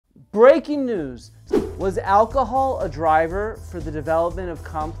Breaking news. Was alcohol a driver for the development of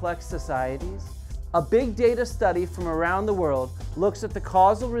complex societies? A big data study from around the world looks at the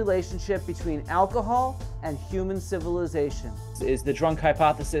causal relationship between alcohol and human civilization. Is the drunk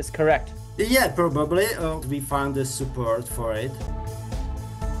hypothesis correct? Yeah, probably. We found the support for it.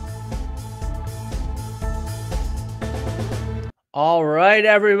 All right,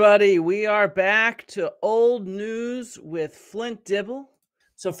 everybody, we are back to old news with Flint Dibble.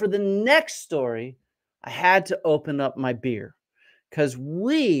 So for the next story, I had to open up my beer because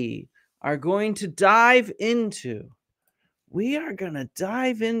we're going to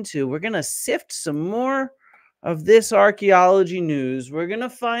sift some more of this archaeology news. We're going to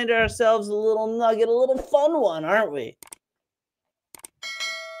find ourselves a little nugget, a little fun one, aren't we?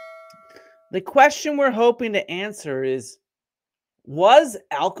 The question we're hoping to answer is, was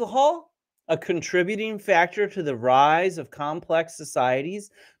alcohol a contributing factor to the rise of complex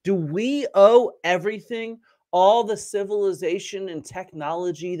societies? Do we owe everything, all the civilization and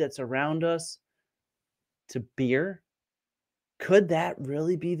technology that's around us, to beer? Could that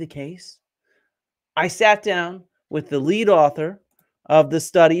really be the case? I sat down with the lead author of the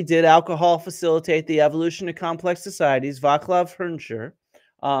study, Did Alcohol Facilitate the Evolution of Complex Societies, Václav Hrnčíř,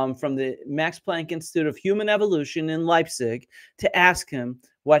 from the Max Planck Institute of Human Evolution in Leipzig, to ask him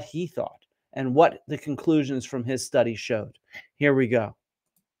what he thought and what the conclusions from his study showed. Here we go.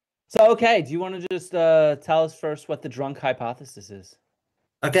 So, okay, do you want to just tell us first what the drunk hypothesis is?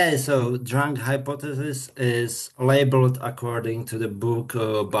 Okay, so drunk hypothesis is labeled according to the book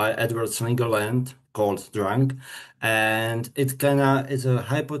by Edward Slingerland called Drunk, and it is a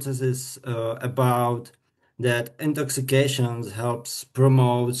hypothesis about that intoxication helps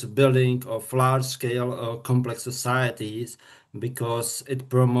promote building of large-scale complex societies because it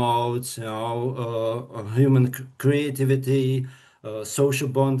promotes, human creativity, social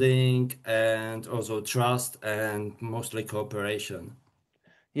bonding, and also trust and mostly cooperation.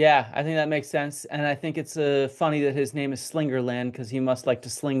 Yeah, I think that makes sense. And I think it's funny that his name is Slingerland because he must like to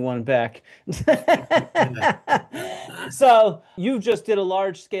sling one back. So you just did a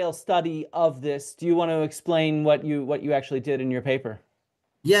large-scale study of this. Do you want to explain what you actually did in your paper?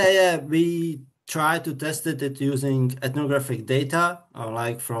 Yeah. We tried to test it using ethnographic data,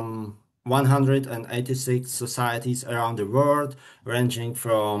 like from 186 societies around the world, ranging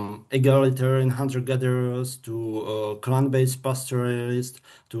from egalitarian hunter-gatherers to clan-based pastoralists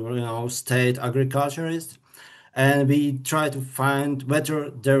to state agriculturists, and we try to find whether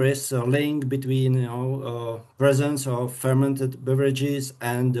there is a link between presence of fermented beverages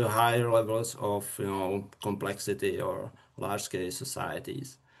and the higher levels of complexity or large-scale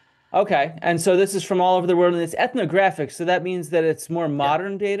societies. Okay, and so this is from all over the world, and it's ethnographic, so that means that it's more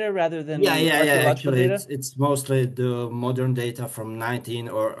modern data rather than archaeological Actually, data? it's mostly the modern data from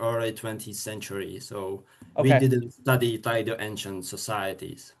 19th or early 20th century. So we didn't study like the ancient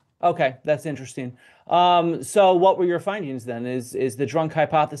societies. Okay, that's interesting. So what were your findings then? Is the drunk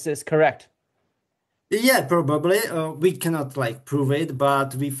hypothesis correct? Yeah, probably. We cannot like prove it,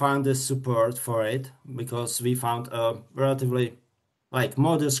 but we found the support for it because we found a relatively like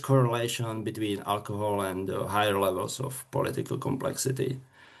modest correlation between alcohol and higher levels of political complexity.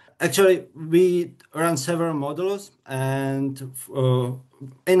 Actually, we ran several models, and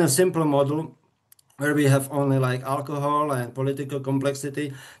in a simple model where we have only like alcohol and political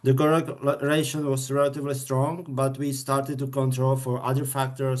complexity, the correlation was relatively strong, but we started to control for other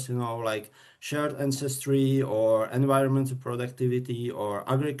factors, like shared ancestry or environmental productivity or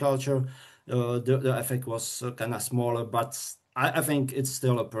agriculture. The effect was kind of smaller, but I think it's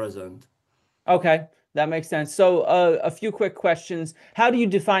still present. Okay, that makes sense. So a few quick questions. How do you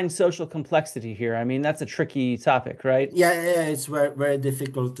define social complexity here? I mean, that's a tricky topic, right? Yeah, it's very, very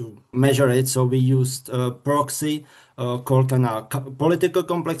difficult to measure it. So we used a proxy called political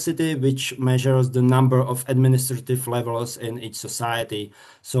complexity, which measures the number of administrative levels in each society.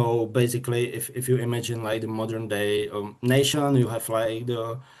 So basically, if you imagine like the modern day nation, you have like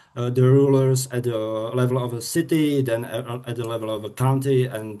the rulers at the level of a city, then at the level of a county,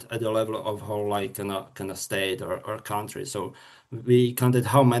 and at the level of whole like kind of state or country. So we counted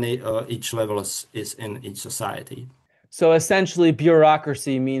how many each level is in each society. So essentially,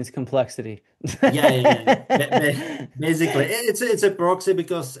 bureaucracy means complexity. Yeah. Basically, it's a proxy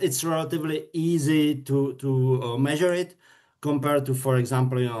because it's relatively easy to measure it compared to, for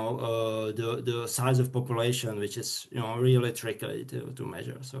example, the size of population, which is really tricky to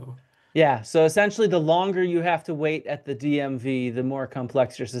measure. So yeah, so essentially, the longer you have to wait at the DMV, the more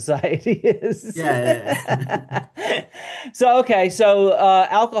complex your society is. yeah. So, okay, so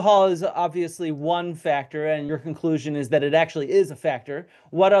alcohol is obviously one factor, and your conclusion is that it actually is a factor.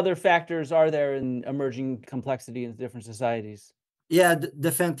 What other factors are there in emerging complexity in different societies? Yeah,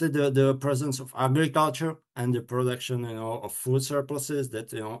 definitely the presence of agriculture and the production, of food surpluses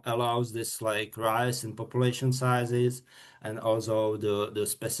that, allows this like rise in population sizes, and also the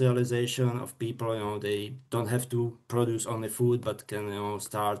specialization of people, they don't have to produce only food, but can,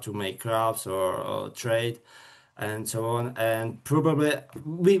 start to make crafts or trade and so on. And probably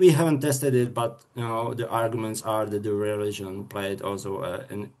we haven't tested it, but, the arguments are that the religion played also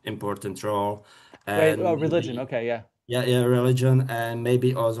an important role. Wait, oh, And religion. Okay, yeah. yeah, religion, and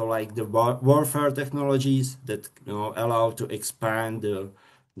maybe also like the warfare technologies that, allow to expand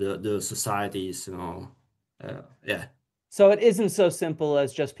the societies, yeah. So it isn't so simple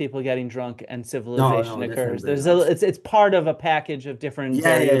as just people getting drunk and No, civilization no, occurs. definitely There's not. it's part of a package of different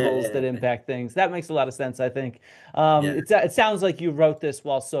Yeah, yeah, yeah, variables that yeah, impact things. That makes a lot of sense, I think. yeah. It sounds like you wrote this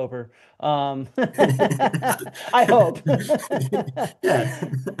while sober. I hope. Yeah.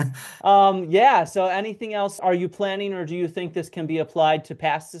 Yeah. So anything else are you planning, or do you think this can be applied to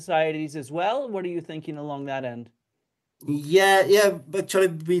past societies as well? What are you thinking along that end? Yeah. Actually,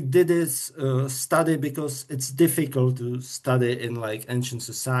 we did this study because it's difficult to study in like ancient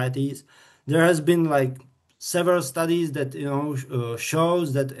societies. There has been like several studies that,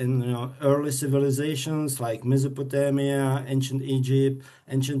 shows that in, early civilizations like Mesopotamia, ancient Egypt,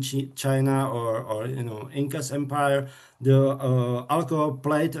 ancient China, or Incas Empire, the alcohol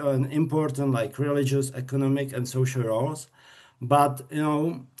played an important like religious, economic, and social roles. But,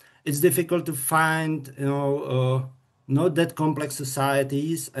 it's difficult to find, not that complex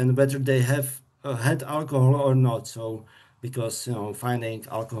societies and whether they have had alcohol or not. So because, finding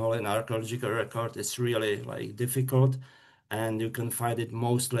alcohol in archaeological record is really like difficult, and you can find it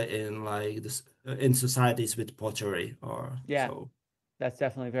mostly in like this in societies with pottery or Yeah, so. that's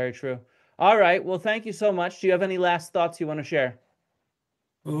definitely very true. All right. Well, thank you so much. Do you have any last thoughts you want to share?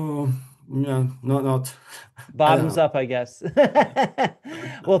 Oh, yeah, not I don't Bottoms know. up, I guess.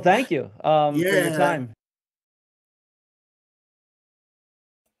 Well, thank you for your Yeah. time.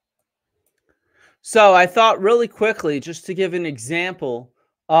 So I thought really quickly, just to give an example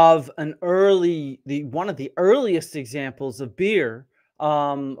of one of the earliest examples of beer,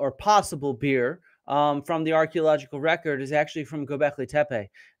 or possible beer, from the archaeological record is actually from Göbekli Tepe.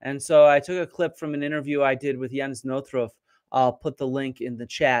 And so I took a clip from an interview I did with Jens Nothroff. I'll put the link in the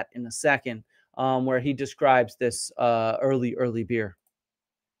chat in a second, where he describes this early beer.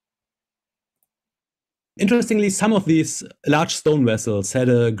 Interestingly, some of these large stone vessels had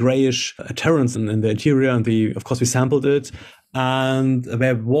a grayish appearance in the interior, and of course we sampled it. And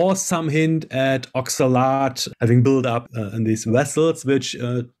there was some hint at oxalate having built up in these vessels, which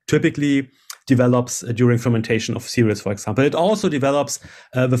typically develops during fermentation of cereals, for example. It also develops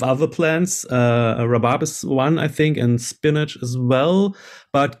with other plants. Rhubarb is one, I think, and spinach as well.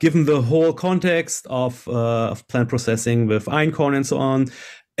 But given the whole context of plant processing with einkorn and so on,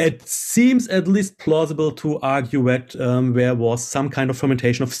 it seems at least plausible to argue that there was some kind of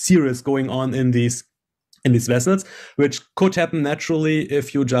fermentation of cereals going on in these vessels, which could happen naturally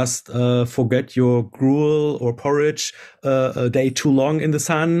if you just forget your gruel or porridge a day too long in the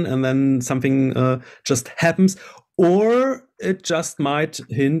sun, and then something just happens. Or it just might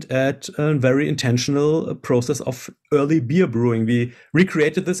hint at a very intentional process of early beer brewing. We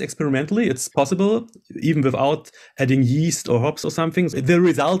recreated this experimentally. It's possible, even without adding yeast or hops or something. The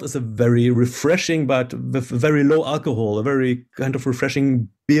result is a very refreshing, but with very low alcohol, a very kind of refreshing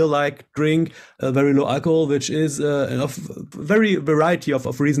beer-like drink, very low alcohol, which is of very variety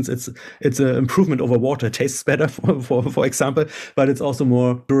of reasons. It's an improvement over water. It tastes better, for example, but it's also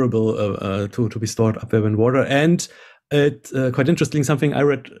more durable to be stored up there in water. And quite interesting, something I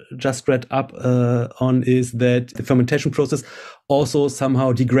just read up on is that the fermentation process also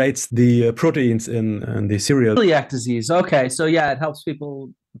somehow degrades the proteins in the cereal. Celiac disease. Okay, so yeah, it helps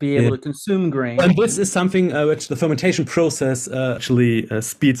people be able to consume grain. And this is something which the fermentation process actually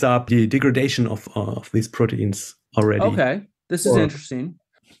speeds up the degradation of these proteins already. Okay, this is interesting.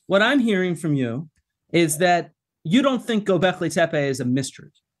 What I'm hearing from you is that you don't think Göbekli Tepe is a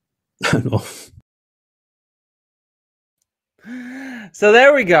mystery. No. So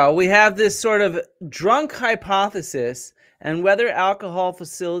there we go. We have this sort of drunk hypothesis and whether alcohol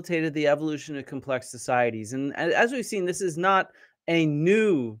facilitated the evolution of complex societies. And as we've seen, this is not a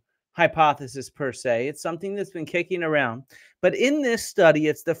new hypothesis per se. It's something that's been kicking around. But in this study,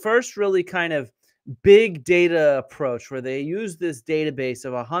 it's the first really kind of big data approach where they use this database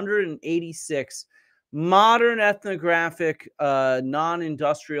of 186 modern ethnographic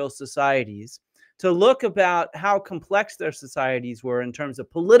non-industrial societies to look about how complex their societies were in terms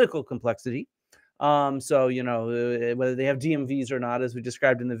of political complexity. So, you know, whether they have DMVs or not, as we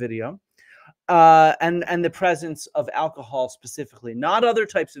described in the video, and the presence of alcohol specifically, not other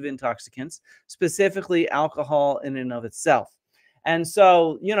types of intoxicants, specifically alcohol in and of itself. And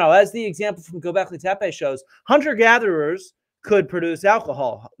so, you know, as the example from Göbekli Tepe shows, hunter-gatherers could produce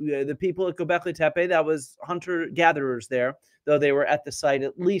alcohol. The people at Göbekli Tepe, that was hunter-gatherers there, though they were at the site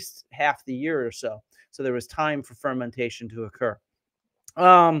at least half the year or so. So there was time for fermentation to occur.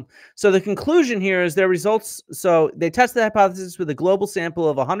 So the conclusion here is their results. So they tested the hypothesis with a global sample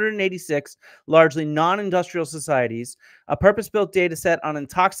of 186 largely non-industrial societies, a purpose-built data set on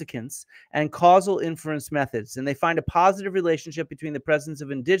intoxicants and causal inference methods. And they find a positive relationship between the presence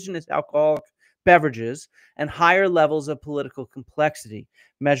of indigenous alcoholic beverages and higher levels of political complexity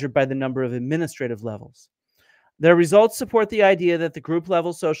measured by the number of administrative levels. Their results support the idea that the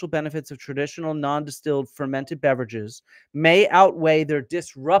group-level social benefits of traditional non-distilled fermented beverages may outweigh their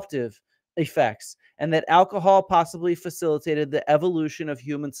disruptive effects, and that alcohol possibly facilitated the evolution of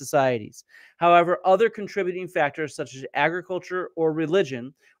human societies. However, other contributing factors such as agriculture or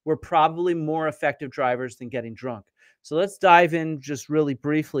religion were probably more effective drivers than getting drunk. So let's dive in just really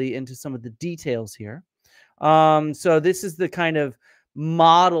briefly into some of the details here. So this is the kind of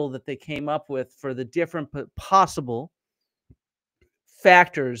model that they came up with for the different possible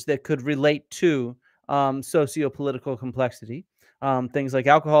factors that could relate to socio-political complexity, things like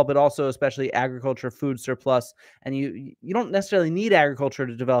alcohol, but also especially agriculture, food surplus. And you don't necessarily need agriculture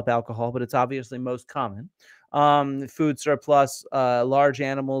to develop alcohol, but it's obviously most common. Food surplus, large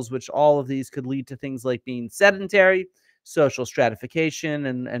animals, which all of these could lead to things like being sedentary, social stratification,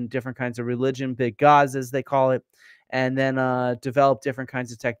 and different kinds of religion, big gods as they call it, and then develop different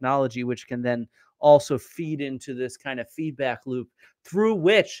kinds of technology, which can then also feed into this kind of feedback loop through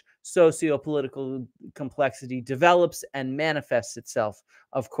which socio-political complexity develops and manifests itself,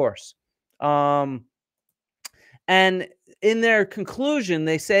 of course. And in their conclusion,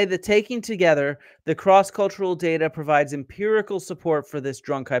 they say that taking together the cross-cultural data provides empirical support for this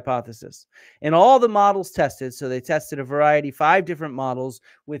drunk hypothesis. In all the models tested, so they tested a variety, 5 different models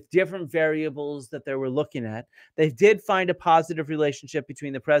with different variables that they were looking at, they did find a positive relationship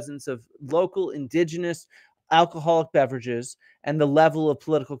between the presence of local indigenous alcoholic beverages and the level of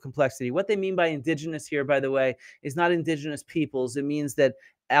political complexity. What they mean by indigenous here, by the way, is not indigenous peoples. It means that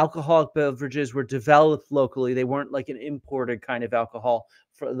alcoholic beverages were developed locally. They weren't like an imported kind of alcohol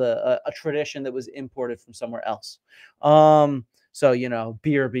for a tradition that was imported from somewhere else. So, you know,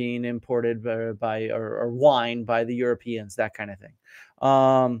 beer being imported by or wine by the Europeans, that kind of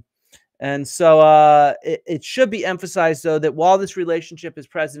thing. And so it should be emphasized, though, that while this relationship is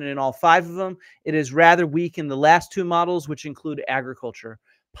present in all 5 of them, it is rather weak in the last 2 models, which include agriculture,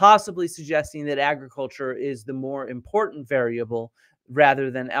 possibly suggesting that agriculture is the more important variable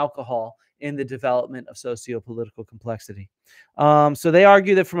rather than alcohol in the development of socio-political complexity. So they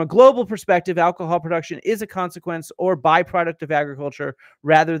argue that from a global perspective, alcohol production is a consequence or byproduct of agriculture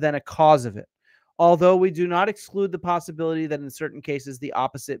rather than a cause of it. Although we do not exclude the possibility that in certain cases the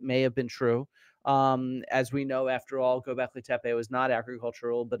opposite may have been true. As we know, after all, Göbekli Tepe was not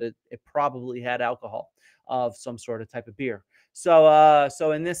agricultural, but it probably had alcohol of some sort of type of beer.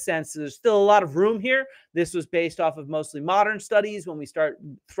 So in this sense, there's still a lot of room here. This was based off of mostly modern studies. When we start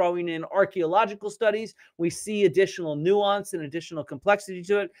throwing in archaeological studies, we see additional nuance and additional complexity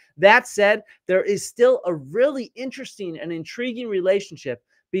to it. That said, there is still a really interesting and intriguing relationship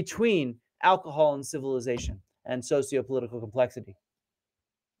between alcohol and civilization and socio-political complexity.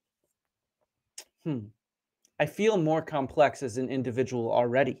 I feel more complex as an individual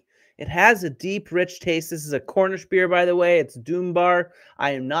already. It has a deep, rich taste. This is a Cornish beer, by the way. It's Doom Bar.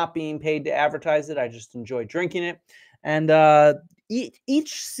 I am not being paid to advertise it. I just enjoy drinking it. And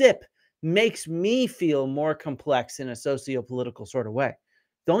each sip makes me feel more complex in a socio-political sort of way.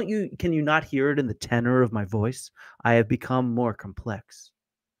 Can you not hear it in the tenor of my voice? I have become more complex.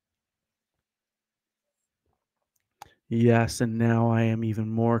 Yes, and now I am even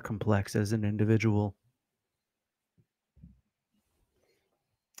more complex as an individual.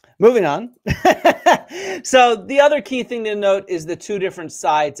 Moving on. So the other key thing to note is the 2 different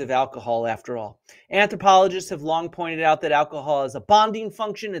sides of alcohol, after all. Anthropologists have long pointed out that alcohol has a bonding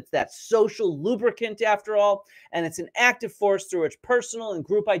function. It's that social lubricant, after all, and it's an active force through which personal and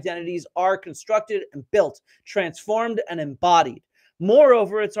group identities are constructed and built, transformed and embodied.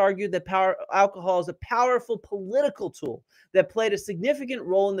 Moreover, it's argued that alcohol is a powerful political tool that played a significant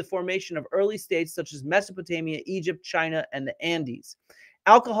role in the formation of early states such as Mesopotamia, Egypt, China, and the Andes.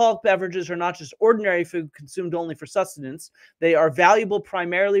 Alcoholic beverages are not just ordinary food consumed only for sustenance. They are valuable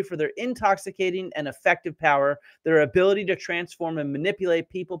primarily for their intoxicating and effective power, their ability to transform and manipulate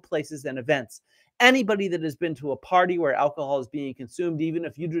people, places, and events. Anybody that has been to a party where alcohol is being consumed, even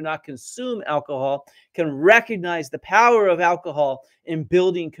if you do not consume alcohol, can recognize the power of alcohol in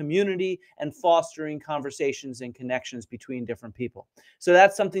building community and fostering conversations and connections between different people. So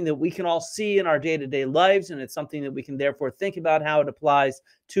that's something that we can all see in our day-to-day lives, and it's something that we can therefore think about how it applies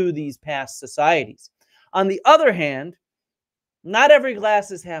to these past societies. On the other hand, not every glass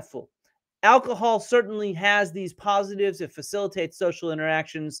is half full. Alcohol certainly has these positives. It facilitates social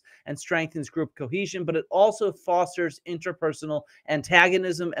interactions and strengthens group cohesion, but it also fosters interpersonal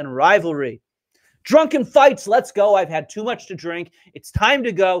antagonism and rivalry. Drunken fights, let's go. I've had too much to drink. It's time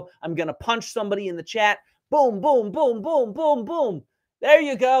to go. I'm going to punch somebody in the chat. Boom, boom, boom, boom, boom, boom. There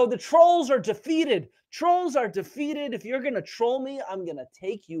you go. The trolls are defeated. Trolls are defeated. If you're going to troll me, I'm going to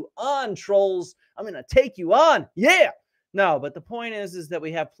take you on, trolls. I'm going to take you on. Yeah. No, but the point is that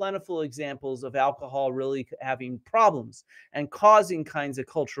we have plentiful examples of alcohol really having problems and causing kinds of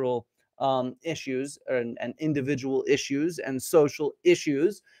cultural issues and individual issues and social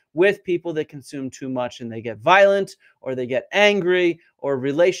issues with people that consume too much, and they get violent or they get angry or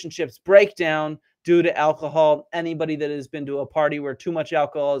relationships break down due to alcohol. Anybody that has been to a party where too much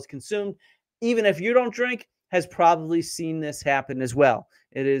alcohol is consumed, even if you don't drink, has probably seen this happen as well.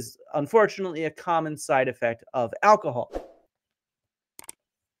 It is unfortunately a common side effect of alcohol.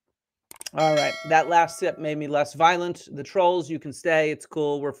 All right, that last sip made me less violent. The trolls, you can stay. It's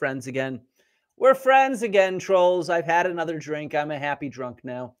cool. We're friends again. We're friends again, trolls. I've had another drink. I'm a happy drunk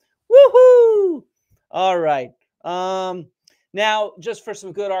now. Woohoo! All right. Now, just for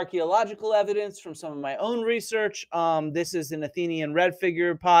some good archaeological evidence from some of my own research, this is an Athenian red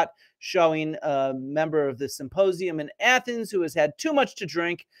figure pot showing a member of the symposium in Athens who has had too much to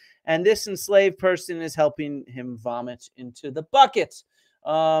drink, and this enslaved person is helping him vomit into the bucket.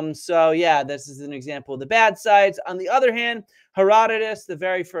 So yeah, this is an example of the bad sides. On the other hand, Herodotus, the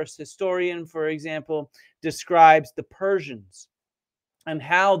very first historian, for example, describes the Persians and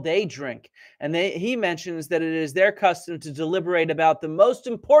how they drink. And he mentions that it is their custom to deliberate about the most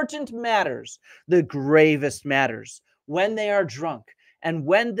important matters, the gravest matters, when they are drunk. And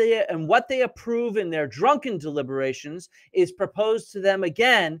what they approve in their drunken deliberations is proposed to them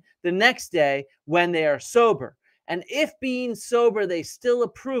again the next day when they are sober. And if being sober they still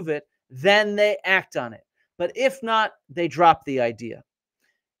approve it, then they act on it. But if not, they drop the idea.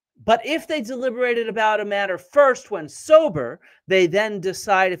 But if they deliberated about a matter first when sober, they then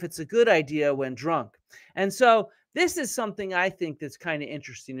decide if it's a good idea when drunk. And so this is something I think that's kind of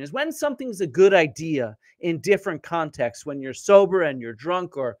interesting, is when something's a good idea in different contexts, when you're sober and you're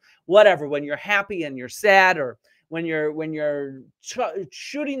drunk, or whatever, when you're happy and you're sad, or when you're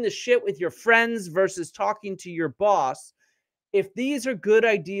shooting the shit with your friends versus talking to your boss. If these are good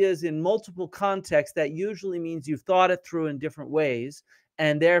ideas in multiple contexts, that usually means you've thought it through in different ways,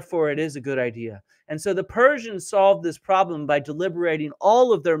 and therefore it is a good idea. And so the Persians solved this problem by deliberating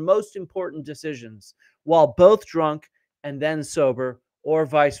all of their most important decisions while both drunk and then sober, or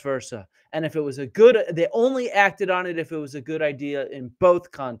vice versa. And if it was they only acted on it if it was a good idea in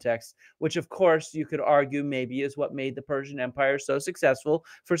both contexts, which of course you could argue maybe is what made the Persian Empire so successful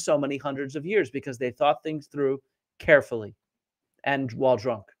for so many hundreds of years, because they thought things through carefully and while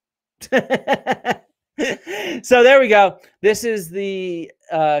drunk. So there we go. This is the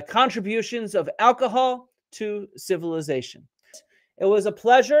contributions of alcohol to civilization. It was a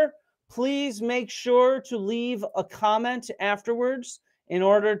pleasure. Please make sure to leave a comment afterwards in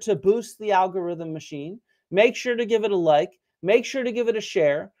order to boost the algorithm machine. Make sure to give it a like. Make sure to give it a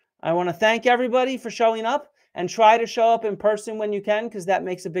share. I want to thank everybody for showing up, and try to show up in person when you can, because that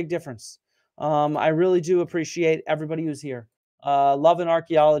makes a big difference. I really do appreciate everybody who's here. Love and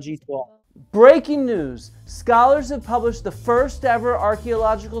archaeology to all. Breaking news. Scholars have published the first ever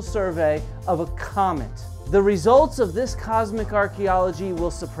archaeological survey of a comet. The results of this cosmic archaeology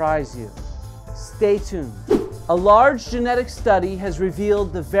will surprise you. Stay tuned. A large genetic study has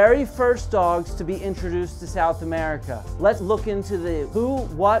revealed the very first dogs to be introduced to South America. Let's look into the who,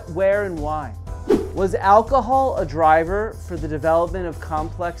 what, where, and why. Was alcohol a driver for the development of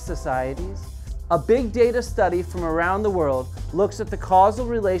complex societies? A big data study from around the world looks at the causal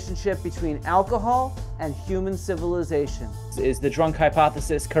relationship between alcohol and human civilization. Is the drunk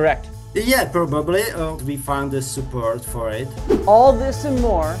hypothesis correct? Yeah, probably. We found the support for it. All this and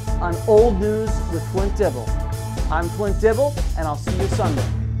more on Old News with Flint Dibble. I'm Flint Dibble, and I'll see you Sunday.